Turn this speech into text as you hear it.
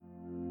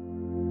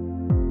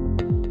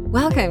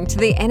Welcome to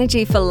the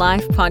Energy for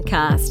Life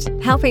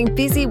podcast, helping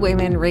busy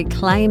women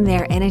reclaim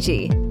their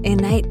energy,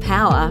 innate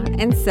power,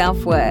 and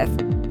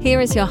self-worth. Here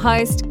is your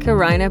host,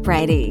 Corona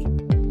Brady.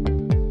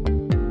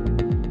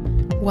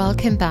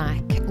 Welcome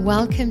back.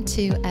 Welcome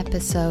to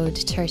episode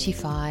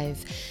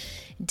 35,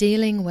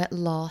 Dealing with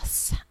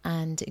Loss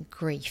and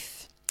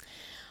Grief.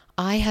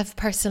 I have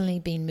personally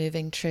been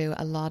moving through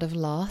a lot of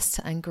loss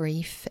and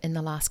grief in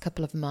the last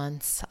couple of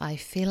months. I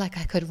feel like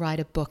I could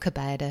write a book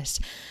about it,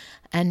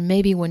 and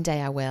maybe one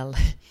day I will.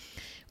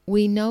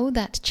 We know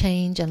that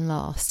change and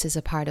loss is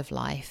a part of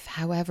life.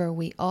 However,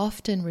 we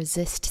often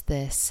resist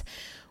this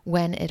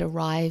when it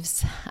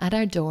arrives at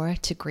our door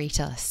to greet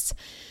us.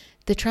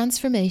 The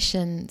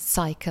transformation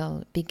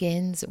cycle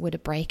begins with a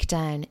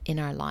breakdown in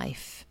our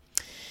life.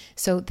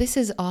 So this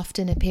is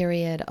often a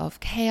period of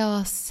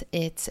chaos,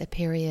 it's a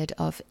period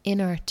of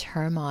inner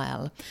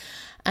turmoil.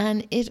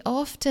 And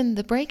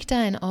the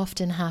breakdown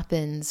often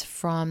happens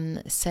from,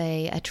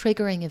 say, a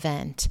triggering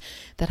event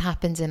that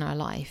happens in our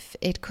life.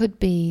 It could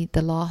be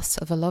the loss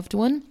of a loved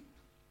one.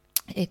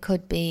 It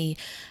could be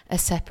a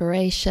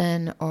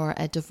separation or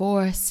a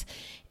divorce.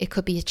 It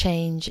could be a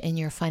change in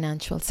your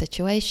financial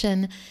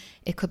situation.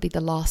 It could be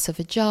the loss of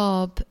a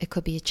job. It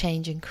could be a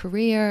change in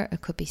career.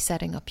 It could be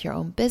setting up your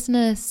own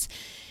business.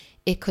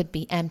 It could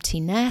be empty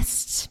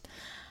nest.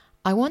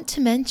 I want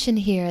to mention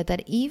here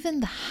that even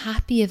the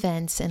happy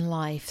events in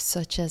life,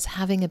 such as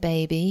having a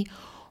baby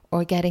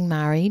or getting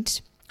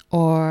married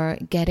or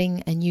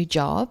getting a new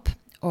job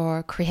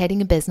or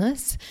creating a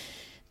business,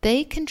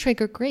 they can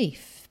trigger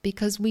grief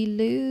because we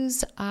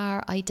lose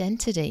our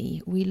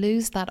identity. We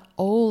lose that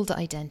old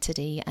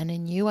identity and a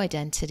new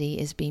identity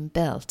is being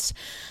built.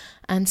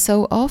 And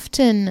so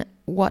often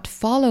what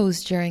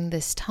follows during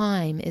this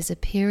time is a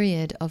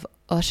period of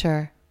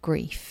utter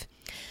grief.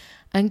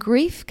 And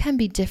grief can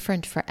be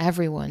different for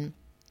everyone,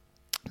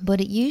 but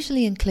it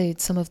usually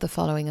includes some of the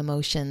following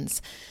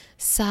emotions: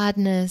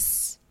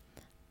 sadness,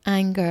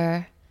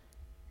 anger,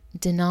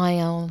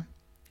 denial,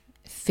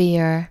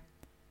 fear,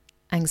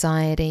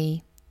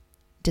 anxiety,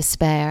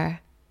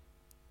 despair,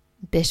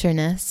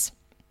 bitterness,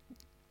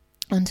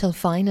 until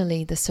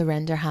finally the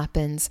surrender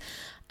happens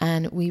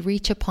and we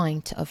reach a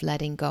point of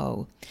letting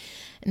go.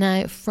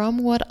 Now, from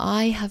what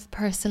I have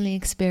personally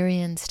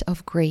experienced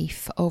of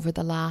grief over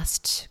the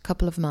last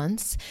couple of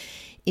months,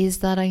 is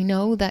that I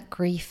know that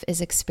grief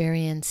is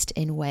experienced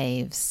in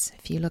waves.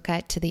 If you look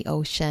out to the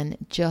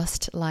ocean,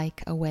 just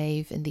like a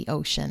wave in the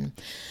ocean.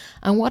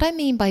 And what I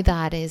mean by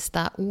that is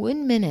that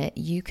 1 minute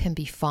you can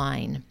be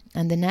fine,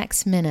 and the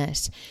next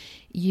minute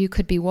you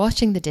could be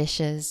washing the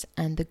dishes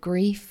and the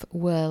grief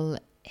will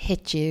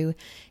hit you.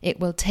 It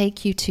will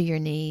take you to your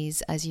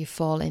knees as you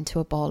fall into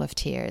a ball of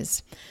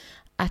tears.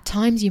 At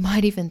times you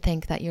might even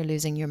think that you're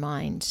losing your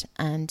mind,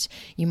 and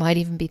you might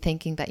even be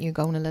thinking that you're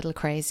going a little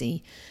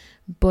crazy.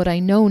 But I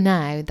know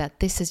now that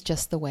this is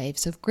just the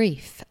waves of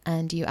grief,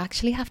 and you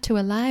actually have to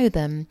allow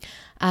them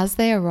as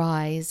they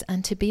arise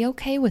and to be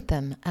okay with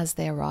them as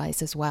they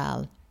arise as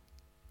well.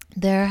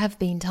 There have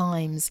been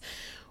times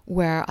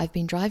where I've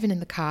been driving in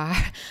the car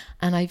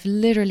and I've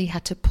literally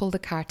had to pull the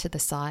car to the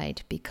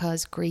side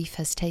because grief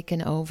has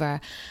taken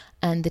over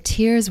and the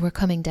tears were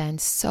coming down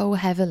so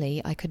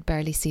heavily I could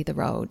barely see the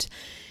road.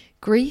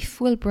 Grief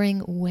will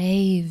bring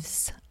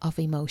waves of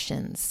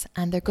emotions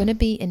and they're going to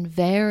be in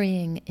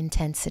varying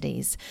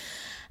intensities.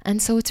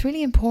 And so it's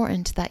really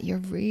important that you're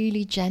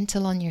really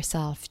gentle on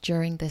yourself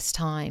during this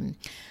time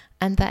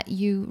and that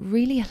you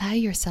really allow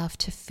yourself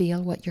to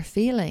feel what you're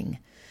feeling.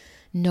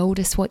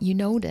 Notice what you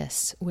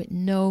notice with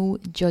no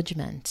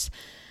judgment.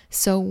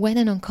 So when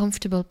an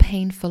uncomfortable,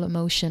 painful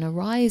emotion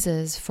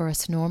arises for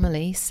us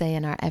normally, say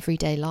in our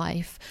everyday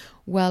life,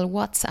 well,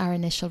 what's our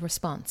initial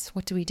response?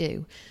 What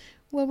do?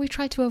 Well, we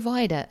try to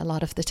avoid it a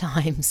lot of the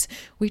times.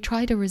 We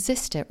try to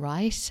resist it,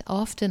 right?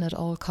 Often at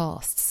all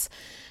costs.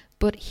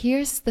 But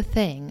here's the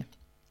thing.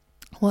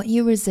 What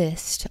you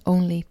resist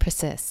only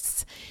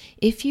persists.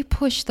 If you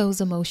push those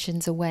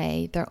emotions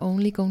away, they're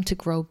only going to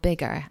grow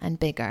bigger and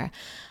bigger.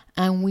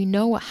 And we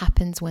know what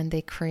happens when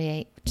they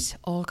create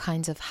all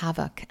kinds of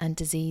havoc and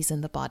disease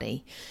in the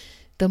body.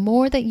 The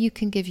more that you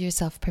can give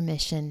yourself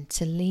permission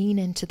to lean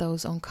into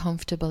those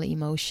uncomfortable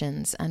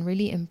emotions and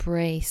really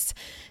embrace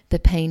the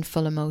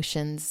painful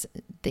emotions,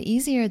 the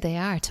easier they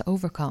are to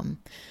overcome.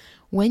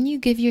 When you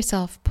give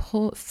yourself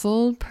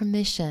full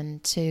permission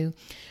to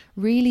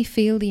really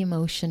feel the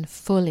emotion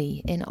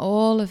fully in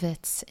all of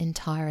its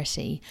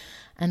entirety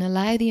and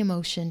allow the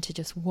emotion to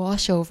just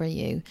wash over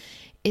you,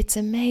 it's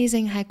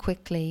amazing how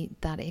quickly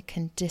that it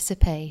can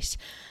dissipate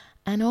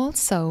and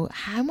also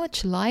how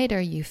much lighter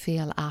you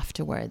feel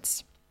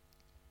afterwards.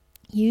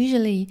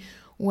 Usually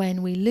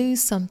when we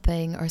lose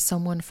something or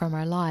someone from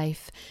our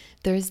life,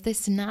 there's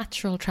this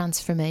natural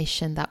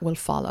transformation that will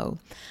follow.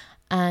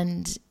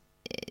 And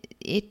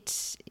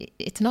it's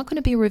not going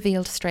to be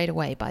revealed straight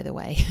away, by the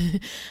way.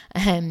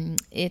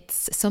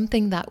 It's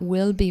something that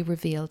will be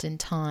revealed in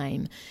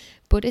time.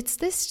 But it's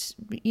this,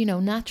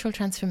 natural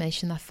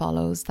transformation that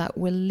follows that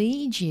will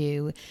lead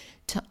you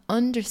to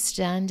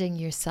understanding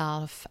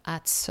yourself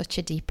at such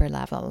a deeper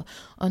level,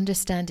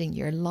 understanding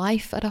your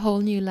life at a whole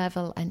new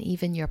level, and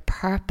even your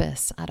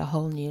purpose at a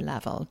whole new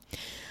level.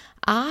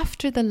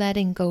 After the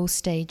letting go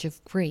stage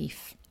of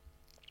grief,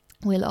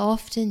 we'll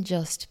often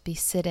just be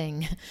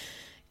sitting,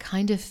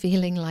 kind of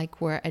feeling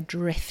like we're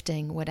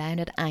adrifting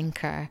without an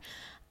anchor,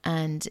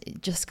 and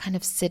just kind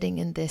of sitting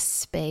in this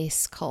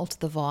space called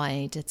the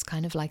void. It's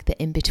kind of like the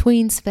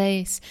in-between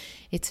space.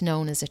 It's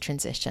known as a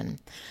transition.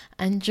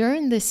 And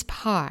during this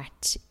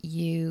part,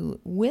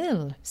 you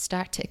will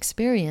start to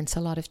experience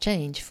a lot of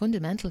change,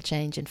 fundamental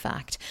change, in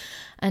fact.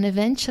 And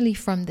eventually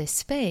from this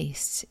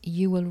space,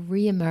 you will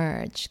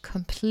re-emerge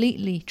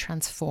completely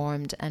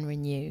transformed and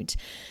renewed.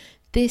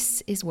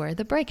 This is where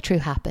the breakthrough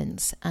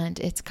happens, and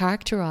it's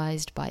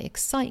characterized by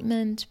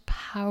excitement,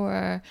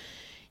 power,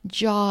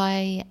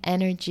 joy,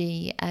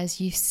 energy, as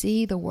you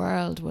see the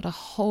world with a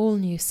whole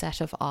new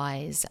set of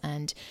eyes,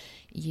 and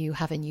you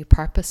have a new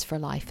purpose for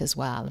life as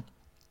well.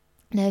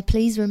 Now,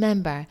 please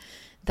remember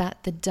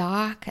that the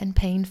dark and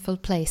painful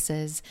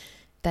places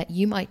that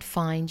you might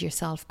find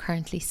yourself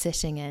currently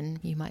sitting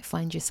in, you might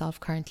find yourself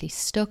currently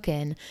stuck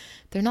in,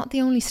 they're not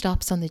the only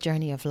stops on the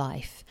journey of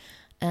life.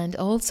 And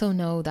also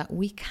know that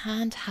we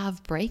can't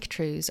have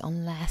breakthroughs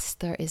unless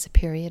there is a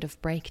period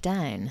of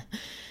breakdown.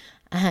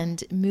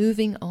 And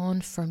moving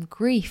on from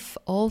grief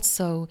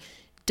also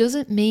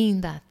doesn't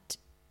mean that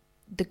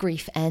the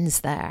grief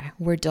ends there.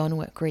 We're done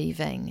with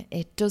grieving.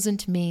 It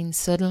doesn't mean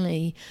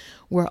suddenly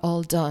we're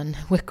all done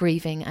with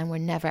grieving and we're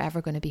never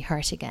ever going to be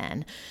hurt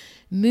again.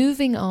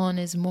 Moving on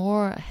it's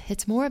more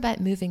about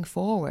moving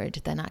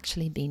forward than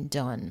actually being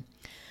done.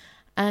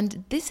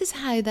 And this is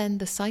how then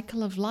the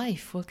cycle of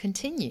life will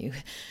continue.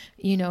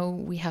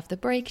 We have the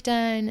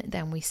breakdown,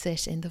 then we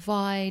sit in the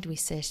void, we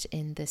sit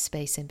in the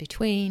space in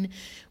between,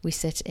 we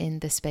sit in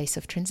the space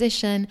of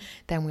transition,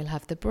 then we'll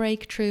have the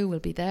breakthrough, we'll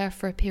be there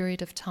for a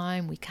period of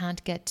time. We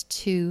can't get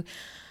too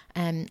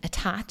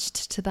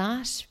attached to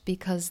that,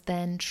 because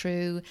then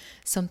through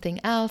something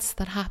else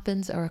that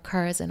happens or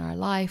occurs in our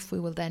life, we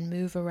will then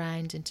move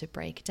around into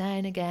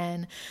breakdown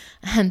again,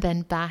 and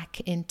then back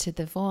into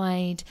the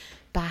void,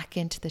 back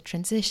into the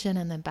transition,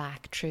 and then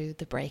back through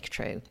the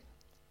breakthrough.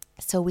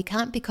 So we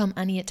can't become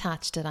any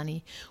attached at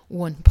any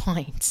one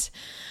point.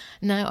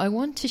 Now, I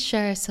want to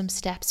share some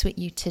steps with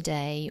you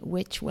today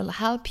which will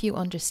help you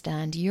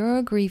understand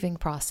your grieving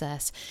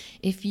process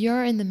if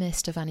you're in the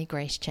midst of any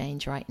great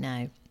change right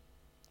now.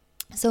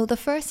 So the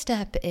first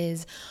step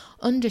is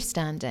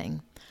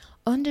understanding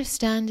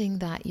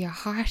that your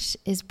heart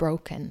is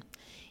broken,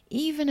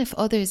 even if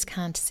others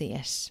can't see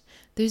it.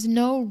 There's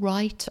no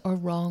right or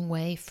wrong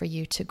way for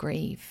you to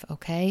grieve,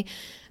 okay?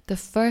 The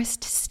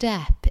first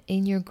step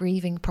in your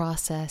grieving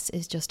process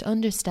is just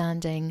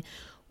understanding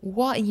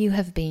what you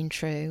have been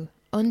through,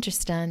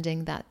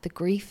 understanding that the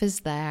grief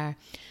is there,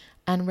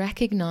 and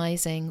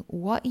recognizing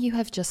what you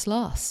have just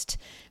lost,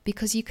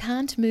 because you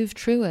can't move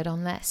through it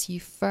unless you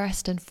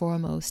first and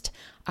foremost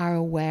are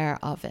aware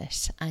of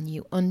it and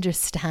you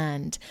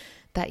understand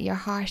that your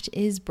heart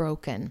is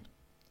broken.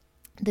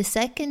 The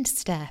second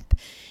step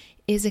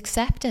is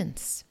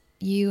acceptance.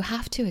 You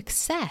have to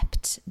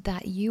accept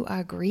that you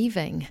are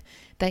grieving,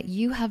 that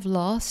you have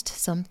lost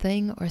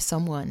something or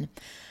someone.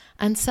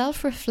 And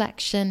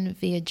self-reflection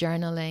via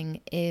journaling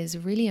is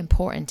really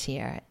important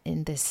here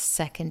in this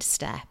second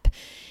step.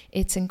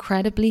 It's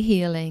incredibly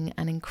healing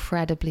and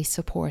incredibly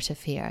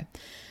supportive here.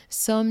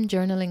 Some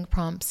journaling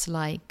prompts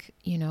like,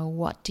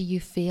 what do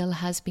you feel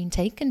has been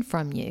taken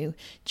from you?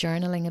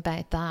 Journaling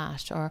about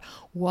that. Or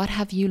what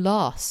have you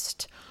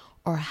lost?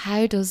 Or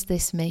how does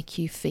this make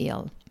you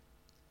feel?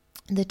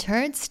 The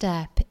third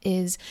step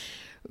is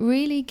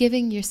really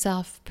giving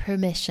yourself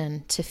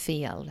permission to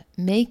feel,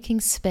 making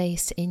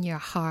space in your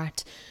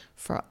heart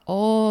for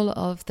all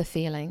of the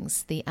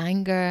feelings, the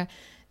anger,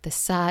 the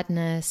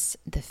sadness,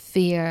 the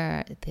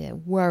fear, the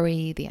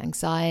worry, the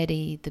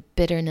anxiety, the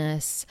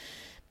bitterness,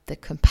 the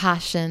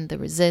compassion, the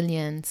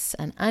resilience,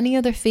 and any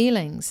other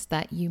feelings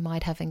that you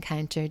might have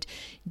encountered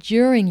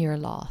during your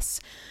loss.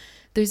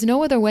 There's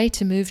no other way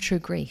to move through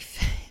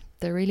grief.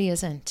 There really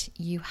isn't.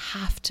 You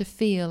have to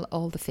feel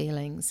all the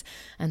feelings,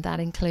 and that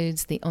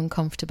includes the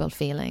uncomfortable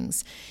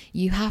feelings.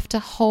 You have to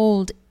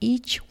hold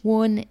each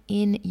one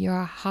in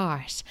your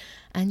heart,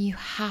 and you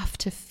have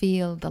to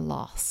feel the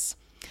loss.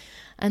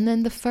 And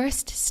then the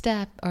fourth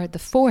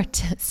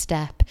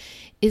step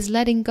is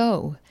letting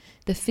go.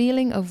 The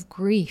feeling of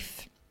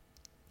grief,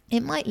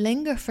 it might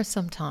linger for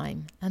some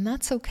time, and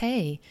that's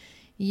okay.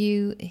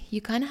 You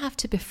kind of have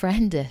to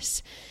befriend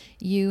it.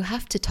 You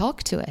have to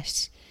talk to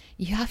it.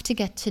 You have to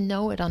get to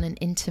know it on an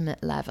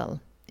intimate level.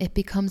 It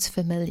becomes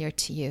familiar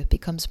to you, it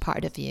becomes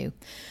part of you.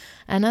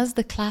 And as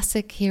the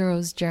classic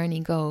hero's journey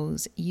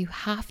goes, you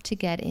have to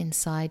get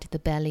inside the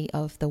belly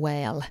of the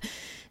whale.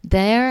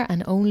 There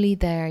and only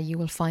there you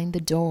will find the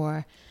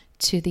door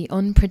to the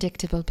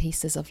unpredictable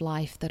pieces of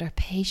life that are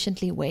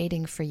patiently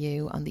waiting for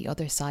you on the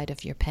other side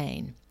of your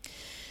pain.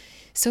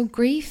 So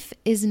grief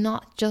is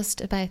not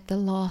just about the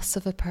loss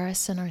of a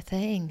person or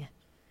thing.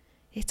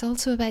 It's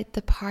also about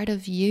the part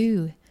of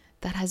you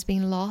that has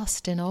been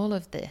lost in all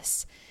of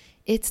this.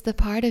 It's the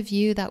part of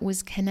you that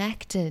was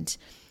connected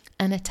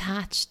and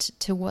attached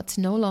to what's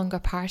no longer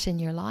part in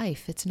your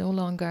life. It's no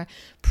longer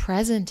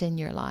present in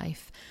your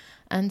life.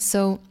 And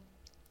so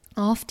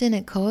often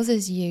it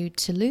causes you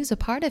to lose a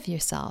part of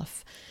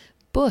yourself.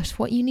 But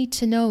what you need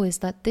to know is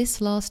that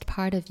this lost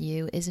part of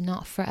you is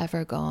not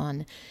forever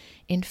gone.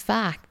 In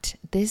fact,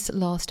 this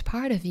lost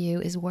part of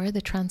you is where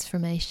the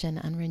transformation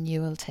and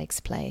renewal takes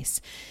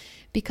place.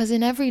 Because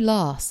in every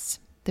loss,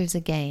 there's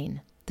a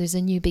gain. There's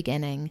a new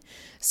beginning.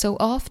 So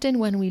often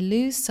when we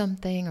lose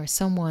something or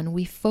someone,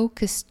 we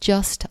focus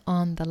just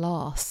on the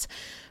loss.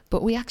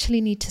 But we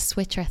actually need to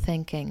switch our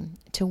thinking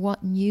to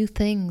what new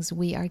things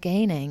we are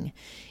gaining.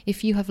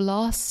 If you have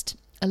lost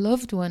a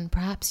loved one,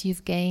 perhaps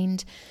you've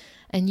gained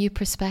a new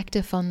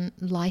perspective on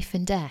life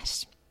and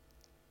death.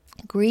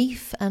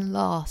 Grief and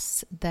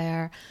loss,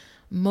 they're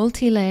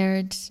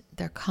multi-layered,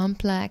 they're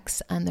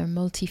complex, and they're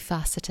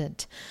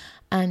multifaceted.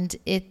 And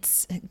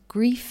it's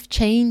grief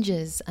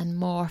changes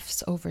and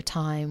morphs over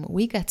time.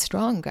 We get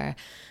stronger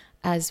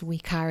as we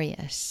carry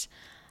it.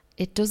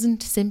 It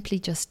doesn't simply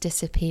just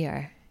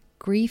disappear.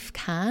 Grief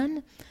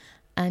can,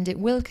 and it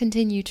will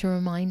continue to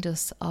remind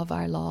us of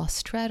our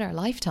loss throughout our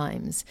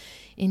lifetimes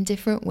in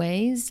different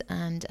ways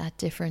and at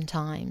different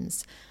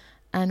times.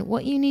 And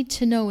what you need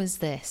to know is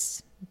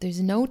this.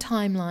 There's no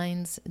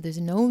timelines, there's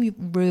no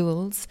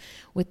rules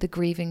with the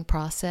grieving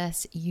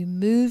process. You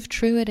move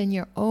through it in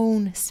your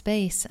own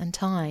space and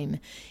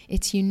time.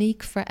 It's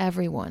unique for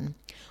everyone.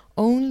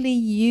 Only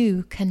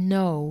you can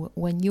know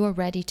when you are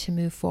ready to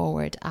move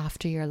forward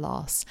after your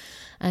loss.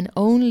 And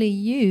only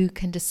you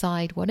can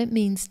decide what it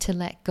means to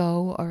let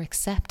go or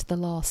accept the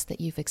loss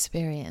that you've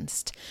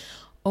experienced.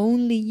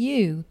 Only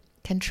you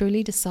can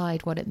truly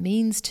decide what it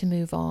means to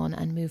move on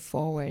and move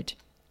forward.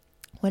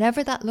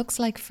 Whatever that looks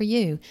like for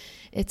you,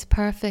 it's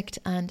perfect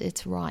and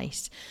it's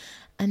right.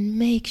 And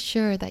make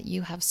sure that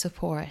you have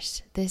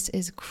support. This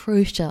is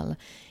crucial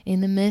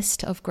in the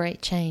midst of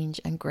great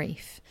change and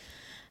grief.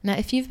 Now,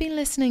 if you've been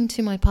listening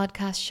to my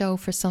podcast show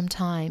for some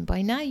time,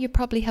 by now you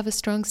probably have a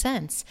strong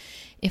sense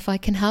if I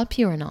can help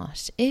you or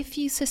not. If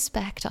you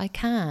suspect I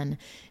can,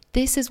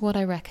 this is what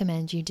I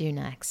recommend you do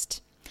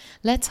next.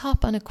 Let's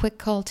hop on a quick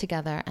call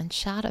together and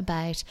chat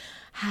about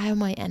how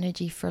my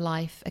Energy for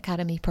Life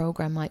Academy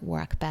program might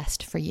work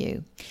best for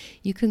you.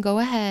 You can go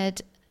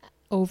ahead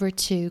over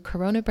to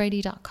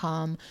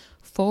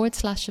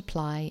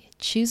coronabrady.com/apply,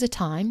 choose a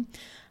time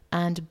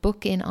and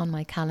book in on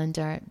my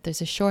calendar.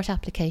 There's a short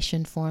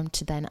application form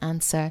to then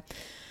answer.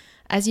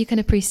 As you can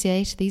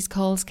appreciate, these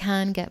calls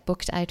can get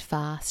booked out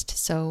fast,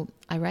 so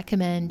I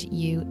recommend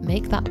you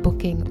make that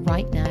booking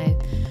right now,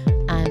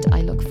 and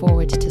I look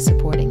forward to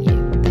supporting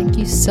you. Thank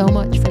you so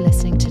much for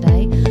listening today.